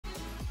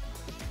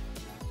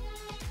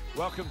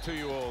Welcome to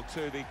you all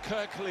to the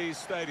Kirklees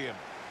Stadium.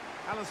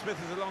 Alan Smith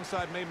is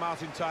alongside me,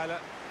 Martin Tyler.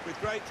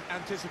 With great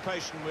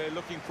anticipation, we're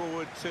looking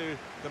forward to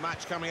the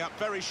match coming up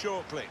very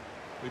shortly.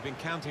 We've been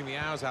counting the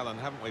hours, Alan,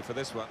 haven't we, for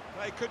this one?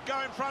 They could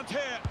go in front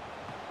here.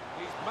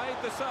 He's made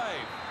the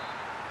save.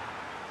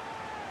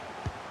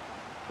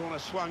 Corner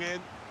swung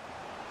in.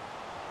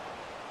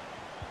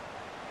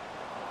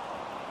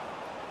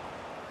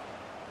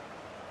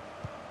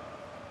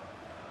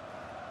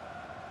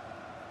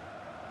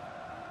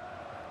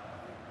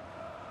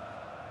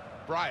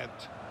 Bryant.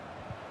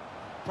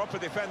 Proper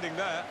defending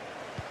there.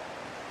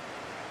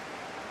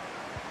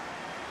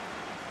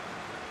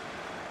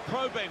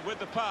 Probing with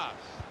the pass.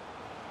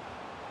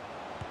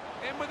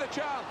 In with a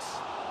chance.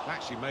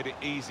 Actually made it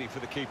easy for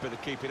the keeper to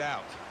keep it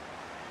out.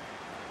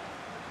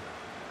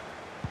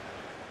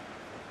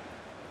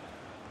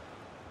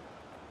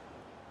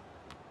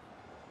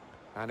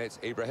 And it's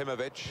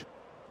Ibrahimovic.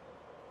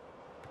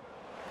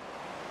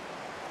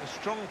 A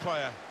strong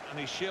player, and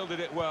he shielded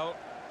it well.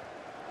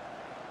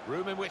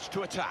 Room in which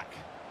to attack.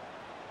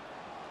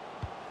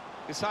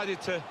 Decided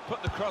to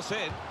put the cross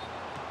in.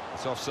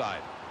 It's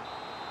offside.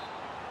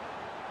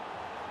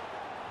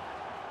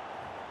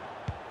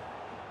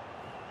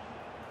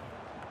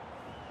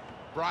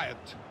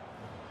 Bryant.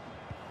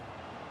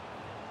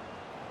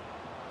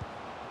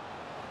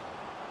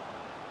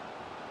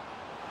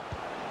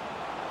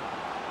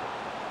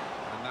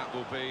 And that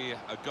will be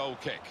a goal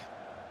kick.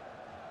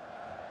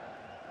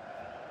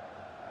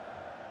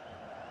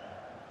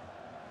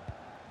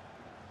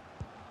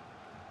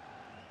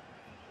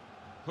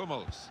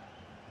 Hummels.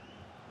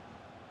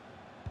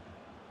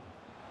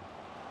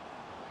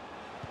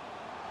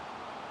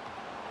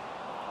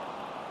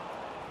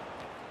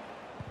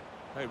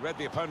 They read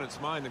the opponent's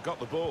mind and got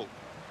the ball.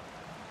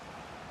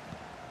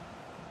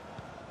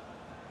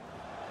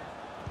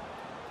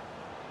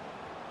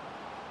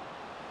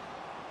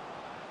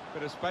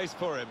 Bit of space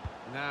for him.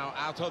 Now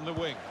out on the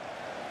wing.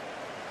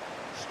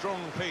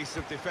 Strong piece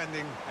of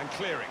defending and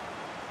clearing.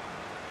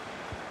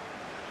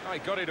 Oh, he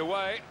got it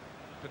away,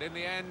 but in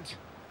the end,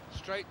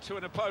 straight to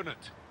an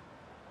opponent.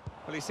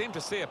 Well, he seemed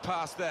to see a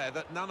pass there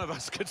that none of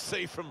us could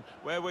see from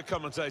where we're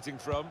commentating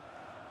from.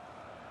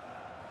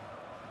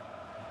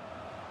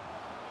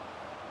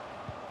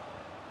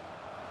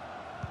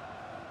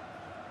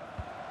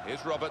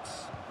 Here's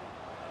Roberts.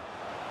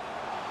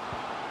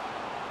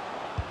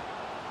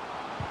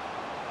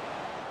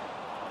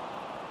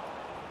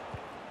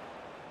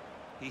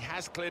 He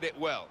has cleared it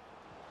well.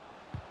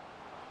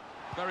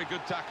 Very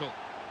good tackle.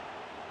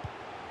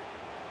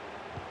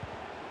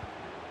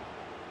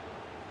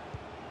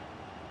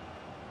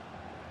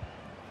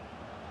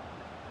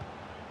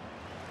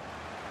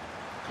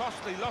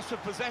 Costly loss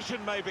of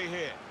possession maybe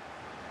here.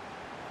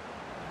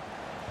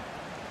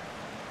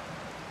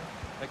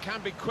 They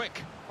can be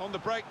quick on the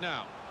break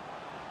now.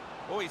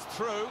 Oh, he's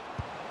through.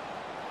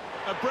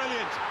 A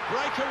brilliant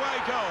breakaway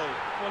goal.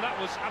 Well, that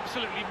was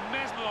absolutely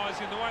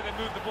mesmerising, the way they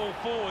moved the ball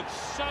forward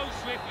so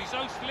swiftly,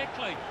 so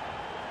slickly.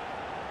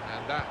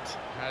 And that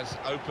has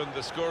opened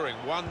the scoring.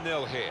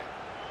 1-0 here.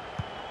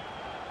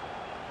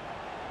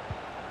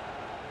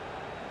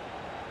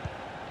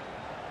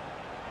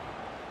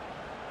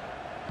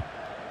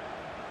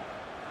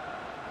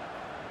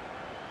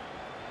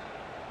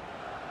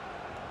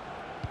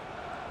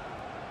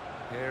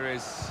 Here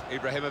is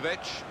Ibrahimovic.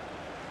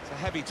 It's a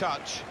heavy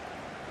touch.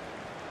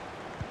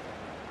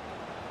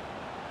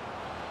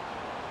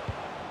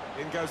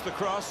 In goes the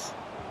cross.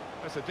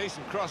 That's a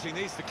decent cross, he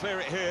needs to clear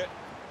it here.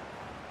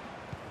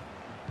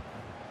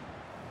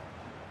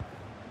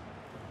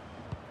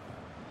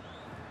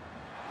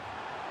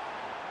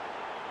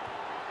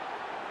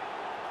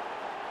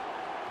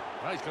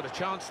 Well, he's got a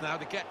chance now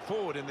to get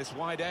forward in this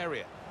wide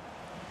area.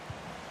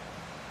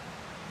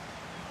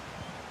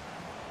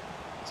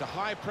 It's a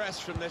high press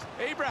from this.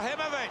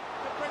 Ibrahimovic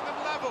to bring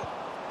them level.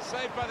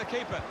 Saved by the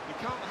keeper. He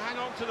can't hang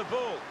on to the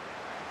ball.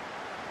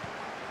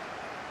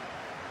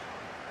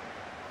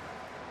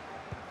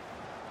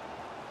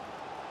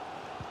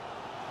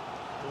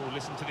 Oh,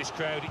 listen to this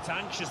crowd. It's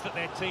anxious that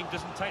their team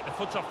doesn't take the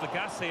foot off the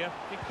gas here.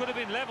 It could have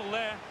been level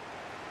there.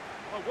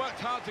 Well, worked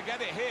hard to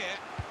get it here.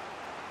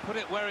 Put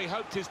it where he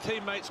hoped his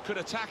teammates could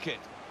attack it.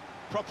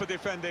 Proper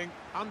defending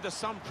under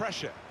some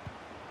pressure.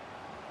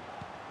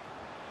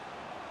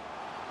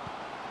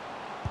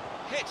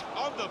 Hit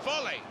on the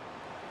volley.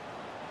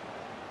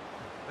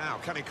 Now,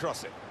 can he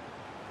cross it?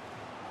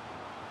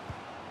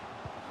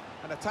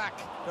 An attack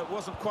that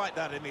wasn't quite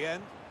that in the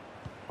end.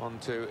 On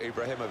to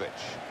Ibrahimovic.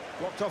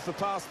 Blocked off the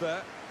pass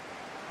there.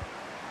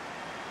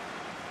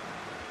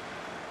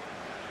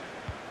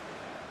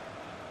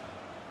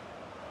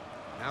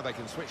 Now they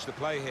can switch the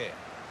play here.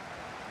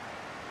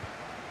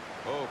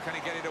 Oh, can he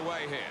get it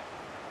away here?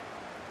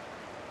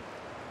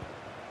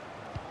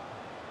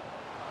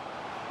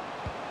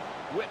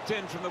 Whipped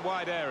in from the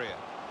wide area.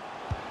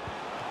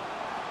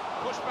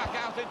 Pushed back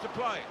out into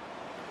play.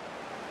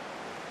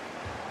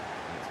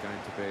 It's going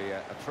to be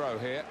a throw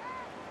here.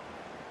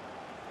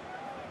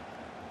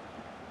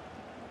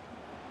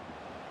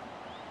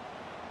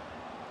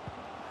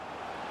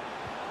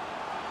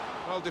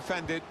 Well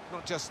defended,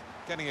 not just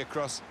getting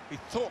across, he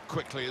thought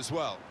quickly as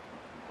well.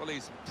 Well,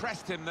 he's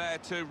pressed him there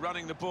to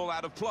running the ball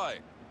out of play.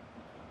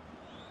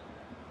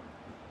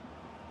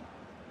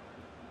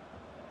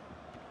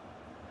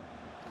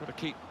 Got to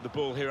keep the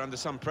ball here under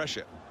some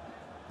pressure.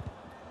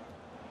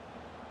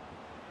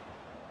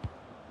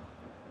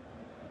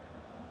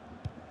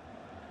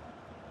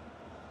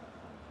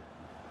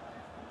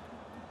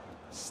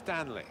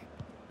 Stanley.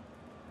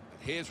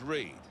 And here's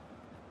Reed.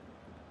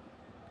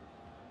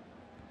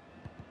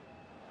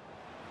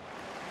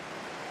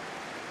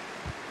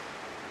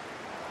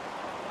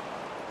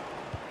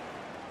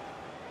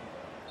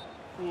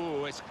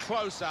 Oh, it's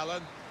close,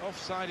 Alan.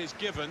 Offside is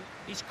given.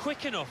 He's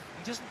quick enough.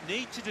 He doesn't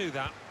need to do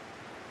that.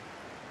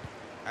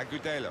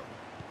 Agudelo.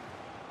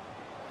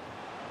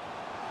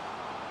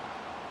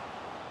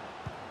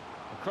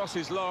 The cross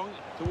is long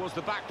towards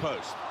the back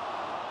post.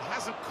 He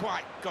hasn't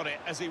quite got it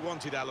as he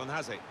wanted, Alan,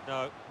 has he?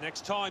 No,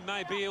 next time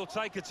maybe he'll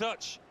take a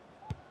touch.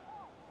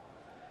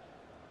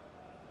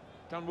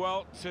 Done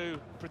well to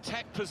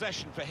protect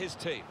possession for his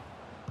team.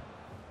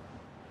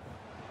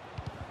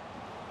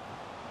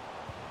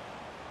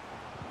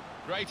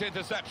 Great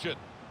interception.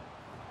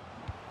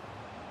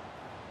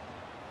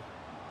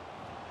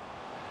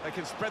 They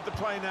can spread the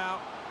play now.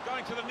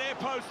 Going to the near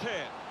post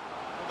here.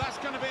 Well, that's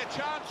going to be a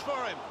chance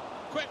for him.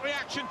 Quick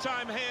reaction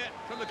time here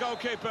from the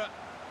goalkeeper.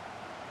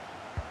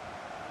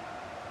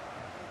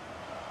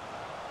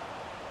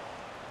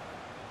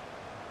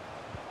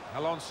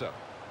 Alonso.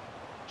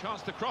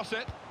 Chance to cross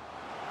it.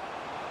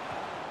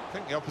 I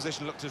think the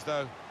opposition looked as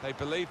though they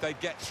believed they'd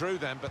get through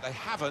them, but they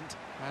haven't.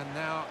 And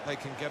now they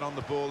can get on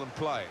the ball and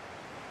play.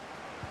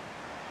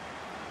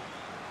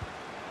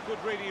 Good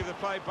reading of the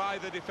play by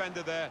the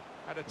defender there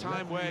at a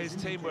time where his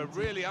team were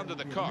really under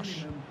the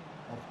cosh.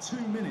 Of 2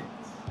 minutes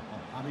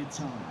of added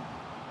time.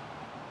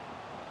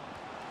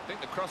 I think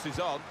the cross is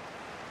on.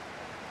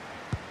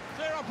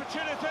 Clear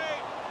opportunity.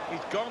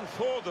 He's gone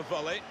for the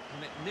volley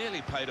and it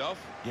nearly paid off.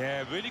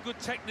 Yeah, really good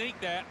technique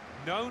there.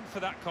 Known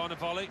for that kind of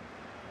volley.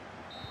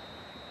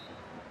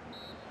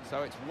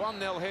 So it's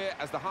 1-0 here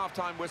as the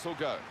half-time whistle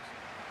goes.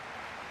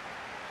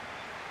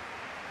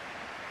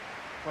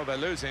 Well, they're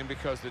losing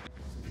because the...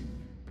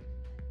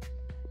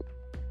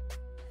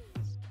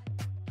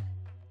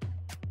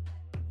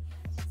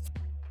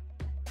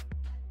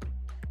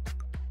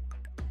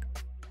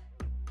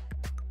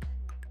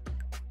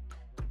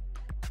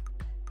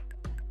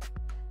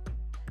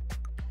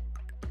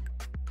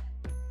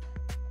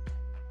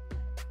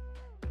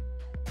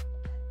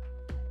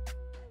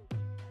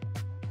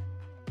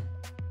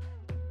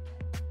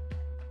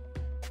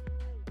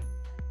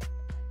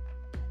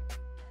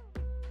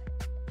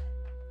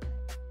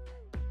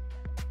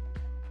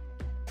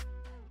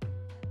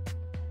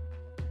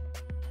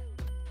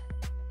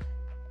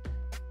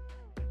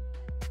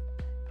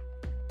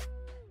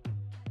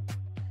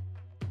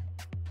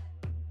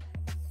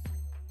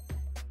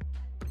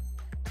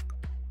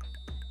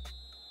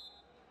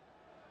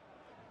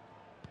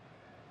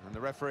 And the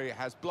referee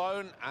has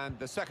blown, and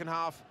the second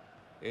half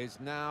is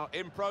now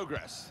in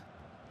progress.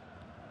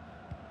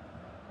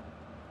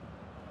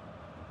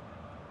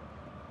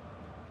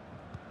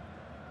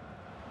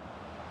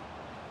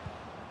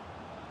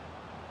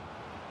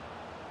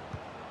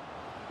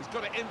 He's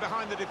got it in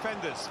behind the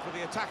defenders for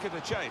the attacker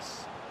to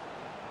chase.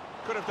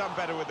 Could have done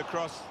better with the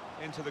cross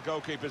into the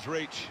goalkeeper's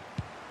reach.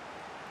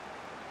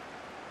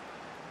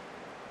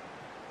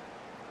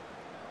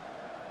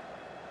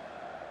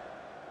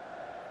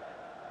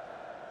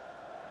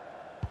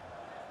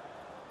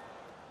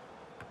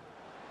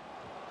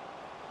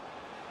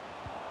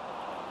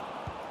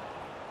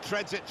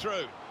 Threads it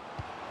through.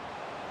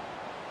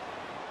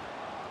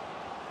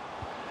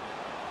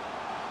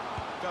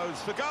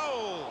 Goes for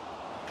goal.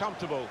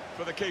 Comfortable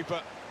for the keeper.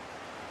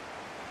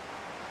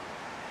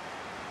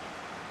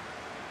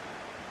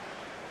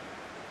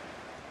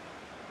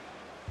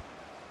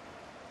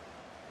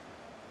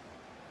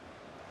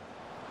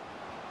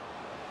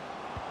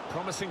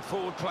 Promising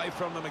forward play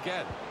from them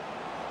again.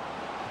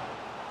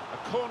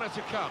 A corner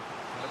to come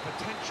and a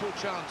potential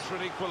chance for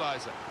an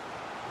equaliser.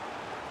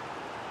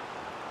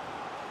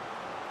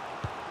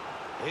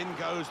 In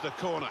goes the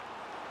corner.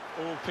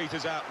 All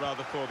peters out,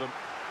 rather, for them.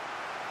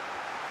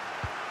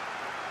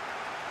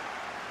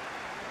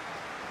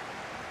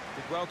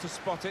 Did well to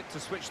spot it, to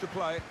switch the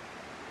play.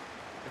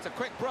 It's a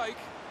quick break.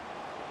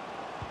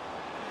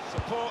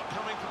 Support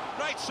coming.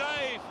 Great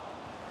save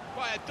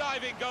by a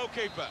diving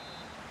goalkeeper.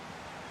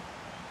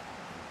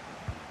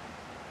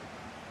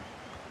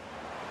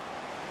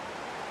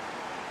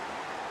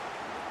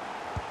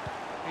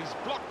 He's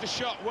blocked the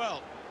shot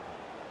well.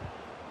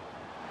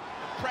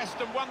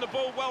 Pressed and won the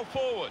ball well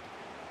forward.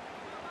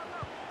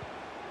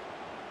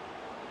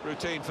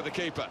 Routine for the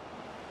keeper.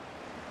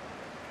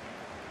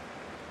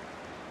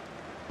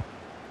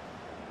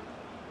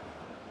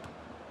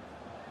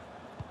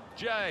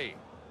 Jay.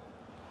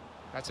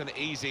 That's an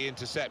easy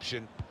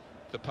interception.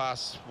 The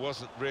pass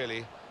wasn't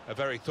really a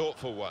very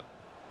thoughtful one.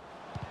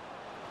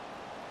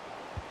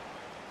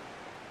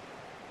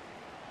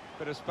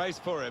 Bit of space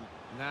for him.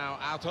 Now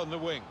out on the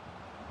wing.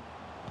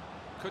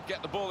 Could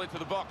get the ball into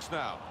the box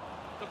now.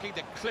 Looking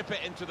to clip it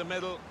into the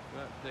middle,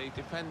 but the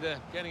defender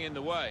getting in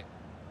the way.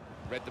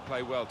 Read the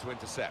play well to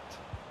intercept.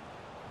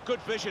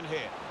 Good vision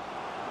here.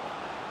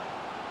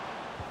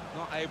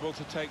 Not able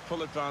to take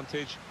full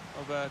advantage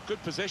of a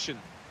good position.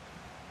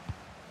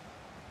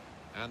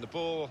 And the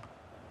ball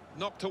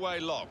knocked away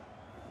long.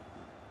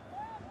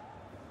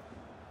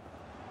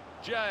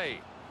 Jay.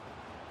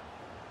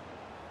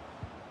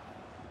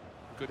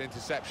 Good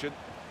interception.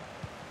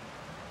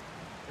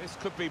 This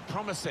could be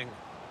promising.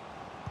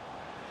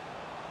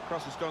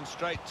 Cross has gone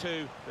straight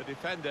to the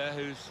defender,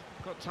 who's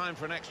got time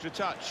for an extra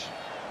touch.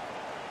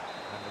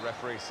 And the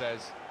referee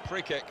says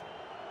free kick.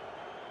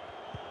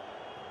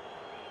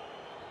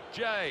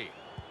 Jay.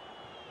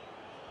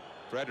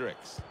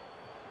 Fredericks.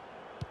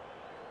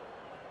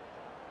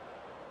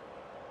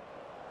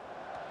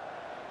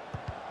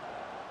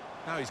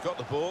 Now he's got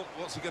the ball,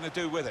 what's he going to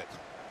do with it?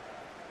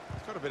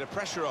 He's got a bit of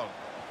pressure on.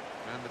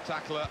 And the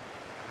tackler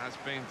has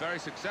been very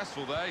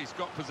successful there, he's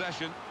got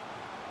possession.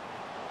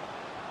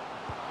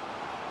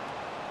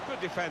 Good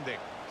defending,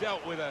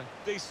 dealt with a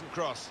decent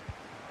cross.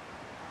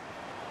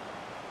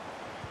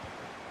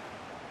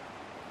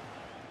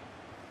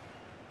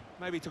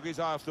 Maybe took his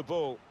eye off the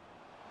ball.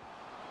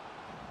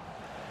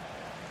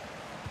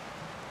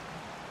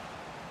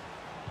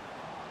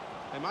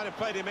 They might have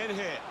played him in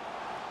here.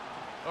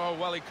 Oh,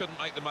 well, he couldn't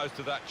make the most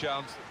of that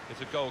chance.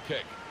 It's a goal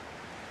kick.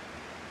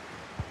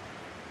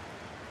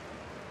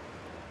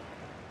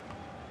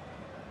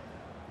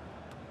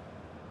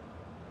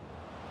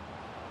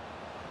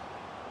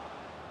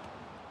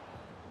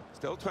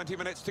 Still 20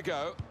 minutes to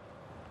go.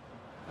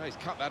 Oh, he's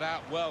cut that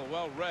out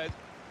well read.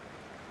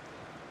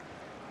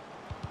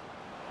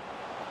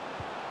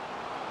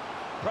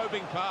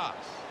 Probing pass.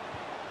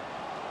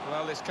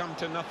 Well, it's come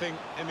to nothing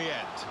in the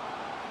end.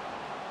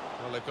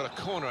 Well, they've got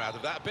a corner out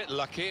of that. A bit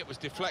lucky, it was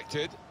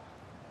deflected.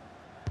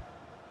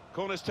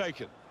 Corner's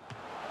taken.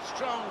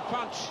 Strong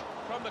punch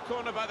from the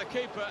corner by the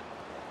keeper.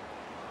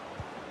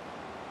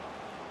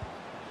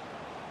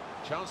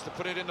 Chance to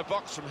put it in the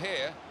box from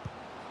here.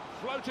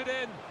 Floated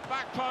in,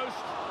 back post,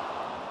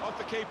 off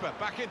the keeper,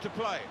 back into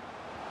play.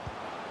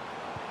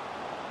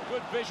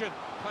 Good vision,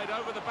 played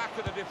over the back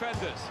of the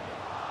defenders.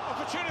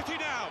 Opportunity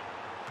now,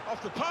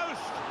 off the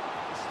post.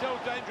 It's still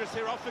dangerous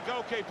here, off the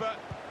goalkeeper.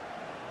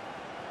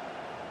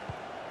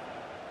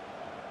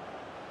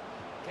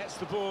 Gets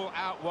the ball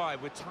out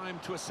wide with time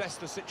to assess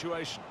the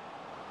situation.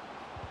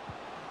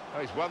 Oh,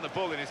 he's won the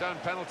ball in his own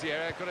penalty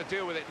area, got to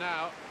deal with it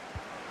now.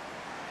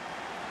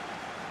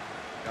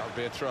 That'll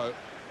be a throw.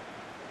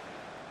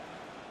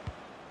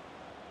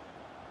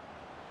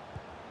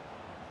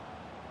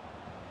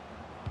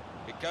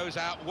 It goes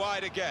out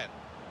wide again.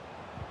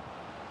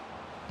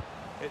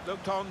 It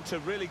looked on to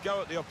really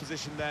go at the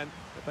opposition then,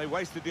 but they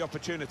wasted the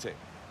opportunity.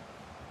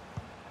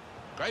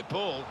 Great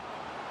ball.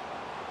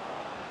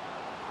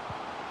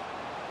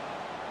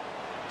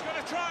 He's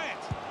going to try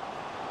it.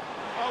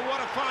 Oh,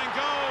 what a fine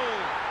goal.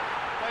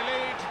 They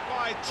lead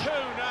by 2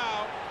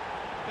 now.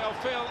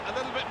 They'll feel a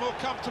little bit more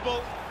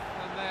comfortable,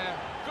 and they're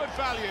good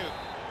value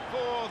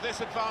for this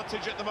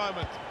advantage at the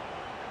moment.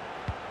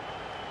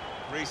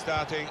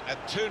 Restarting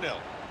at 2-0.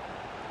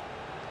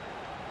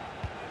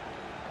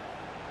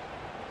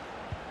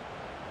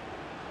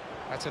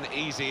 That's an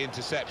easy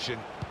interception.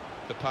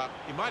 The puck.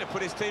 He might have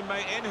put his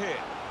teammate in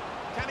here.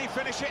 Can he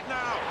finish it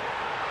now?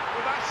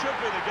 Well, that should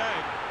be the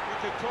game. We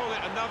could call it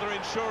another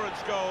insurance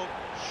goal.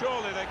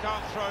 Surely they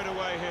can't throw it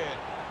away here.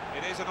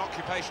 It is an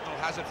occupational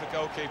hazard for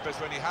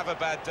goalkeepers. When you have a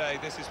bad day,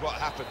 this is what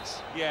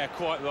happens. Yeah,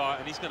 quite right.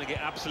 And he's going to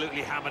get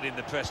absolutely hammered in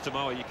the press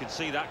tomorrow. You can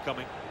see that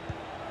coming.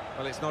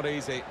 Well, it's not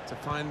easy to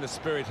find the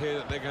spirit here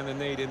that they're going to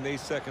need in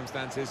these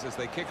circumstances as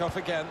they kick off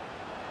again.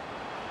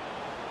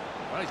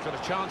 Well, he's got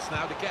a chance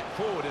now to get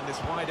forward in this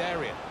wide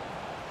area.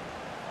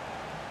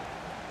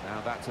 Now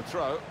that's a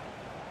throw.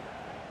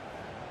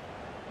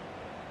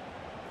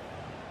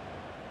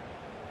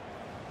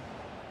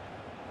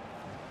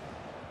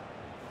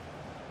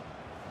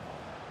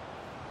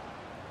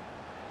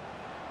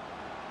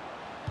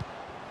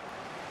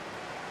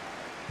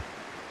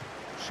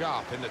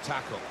 Sharp in the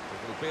tackle.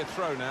 It will be a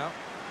throw now.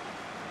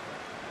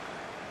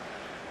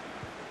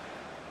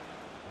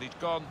 He's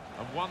gone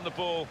and won the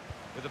ball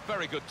with a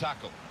very good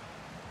tackle.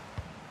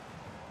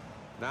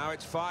 Now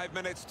it's 5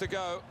 minutes to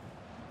go.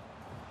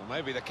 Well,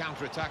 maybe the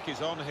counter-attack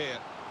is on here.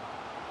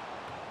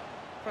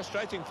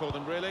 Frustrating for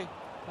them, really.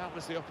 That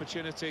was the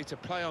opportunity to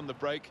play on the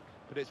break,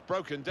 but it's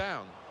broken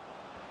down.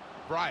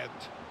 Bryant.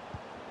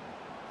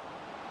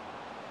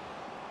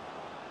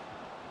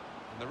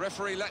 And the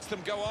referee lets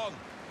them go on.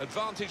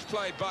 Advantage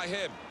played by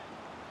him.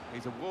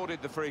 He's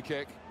awarded the free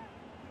kick.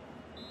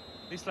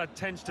 This lad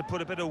tends to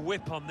put a bit of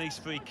whip on these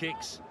free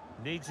kicks.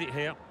 Needs it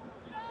here.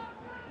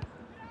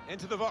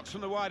 Into the box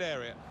from the wide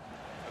area.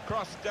 A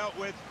cross dealt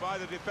with by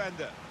the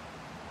defender.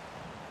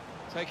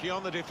 Taking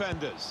on the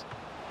defenders.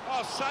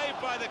 Oh,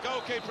 saved by the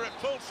goalkeeper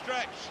at full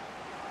stretch.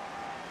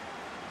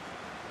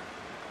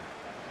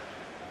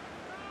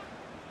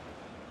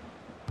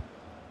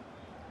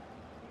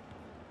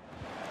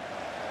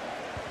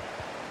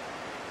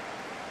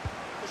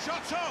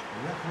 Shot on!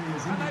 The referee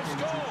has And they've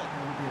indicated scored.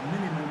 there will be a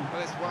minimum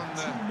Well, it's one, of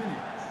 2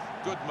 minutes.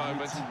 Good of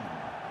moment added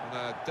time.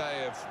 on a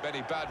day of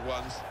many bad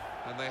ones,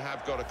 and they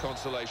have got a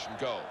consolation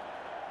goal.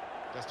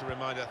 Just a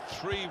reminder,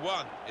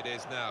 3-1 it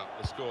is now,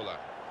 the scoreline.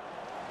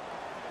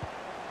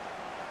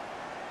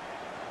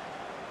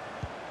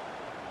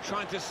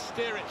 Trying to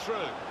steer it through.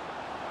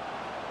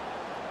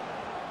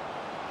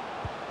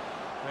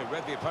 They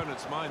read the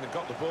opponent's mind and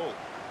got the ball.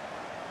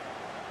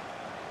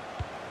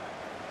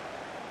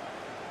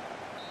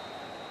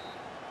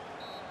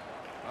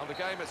 Well, the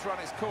game has run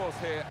its course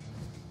here.